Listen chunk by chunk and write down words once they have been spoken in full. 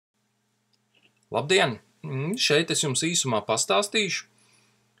Labdien! Šeit es jums īsumā pastāstīšu,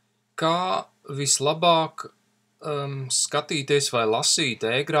 kā vislabāk skatīties vai lasīt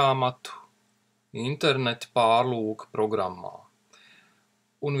e-grāmatu interneta pārlūka programmā.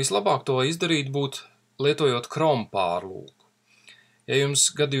 Un vislabāk to izdarīt būtu lietojot Chrome pārlūku. Ja jums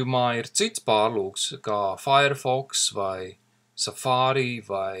gadījumā ir cits pārlūks, kā Firefox vai Safari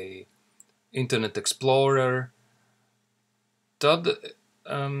vai Internet Explorer, tad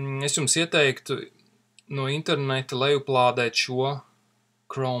es jums ieteiktu no interneta lejuplādēt šo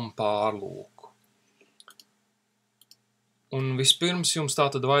Chrome pārlūku. Un vispirms jums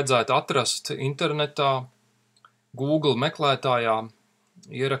tātad vajadzētu atrast internetā, Google meklētājā,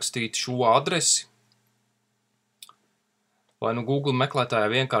 ierakstīt šo adresi, vai nu Google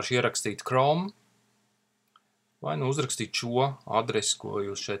meklētājā vienkārši ierakstīt Chrome, vai nu uzrakstīt šo adresi, ko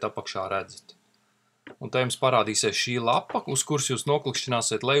jūs šeit apakšā redzat. Un te jums parādīsies šī lapa, uz kuras jūs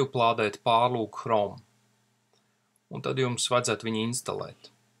noklikšķināsiet lejuplādēt pārlūku Chrome. Un tad jums vajadzētu viņu instalēt.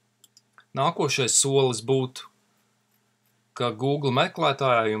 Nākošais solis būtu, ka Google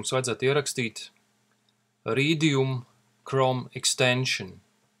meklētājā jums vajadzētu ierakstīt Readium Chrome extension.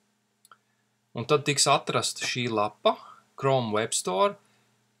 Un tad tiks atrasta šī lapa, Chrome Web Store,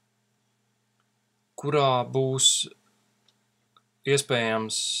 kurā būs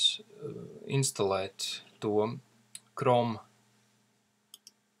iespējams instalēt to Chrome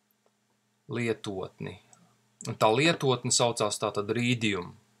lietotni. Un tā lietotne saucās tātad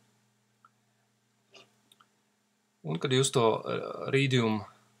Readium. Un, kad jūs to Readium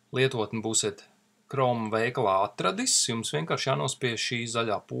lietotni būsiet Chrome veikalā atradis, jums vienkārši jānospiež šī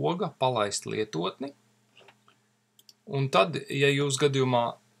zaļā poga, palaist lietotni. Un tad, ja jūs gadījumā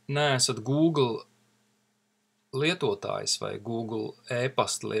neesat Google lietotājs vai Google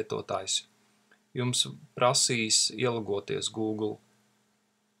e-pasta lietotājs, jums prasīs ielogoties Google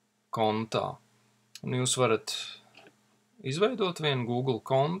kontā. Un jūs varat izveidot vienu Google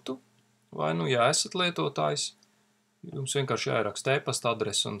kontu, vai nu, ja esat lietotājs, jums vienkārši jāieraksta e-pasta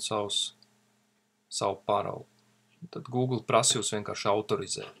adresi un savu paroli. Tad Google prasa jūs vienkārši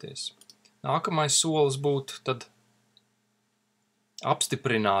autorizēties. Nākamais solis būtu tad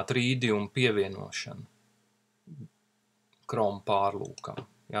apstiprināt Readium pievienošanu Chrome pārlūkam.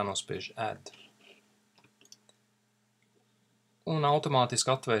 Jānospiež add. Un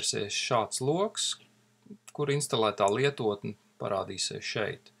automātiski atvērsies šāds loks, kur instalētā lietotne parādīsies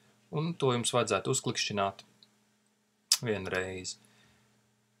šeit. Un to jums vajadzētu uzklikšķināt vienreiz.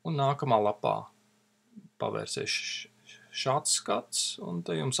 Un nākamā lapā pavērsies šāds skats, un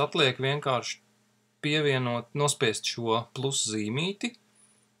te jums atliek vienkārši nospiest šo plus zīmīti,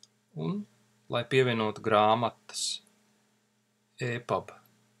 un, lai pievienotu grāmatas EPUB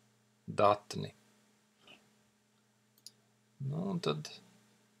datni. Nu, un tad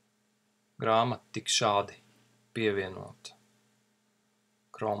grāmata tiks šādi pievienota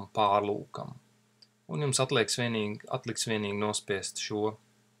Chrome pārlūkam. Un jums atliks vienīgi nospiest šo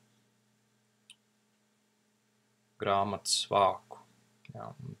grāmatas vāku.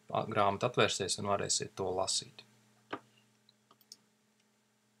 Jā, grāmata atvērsies un varēsiet to lasīt.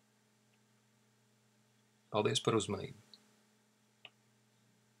 Paldies par uzmanību!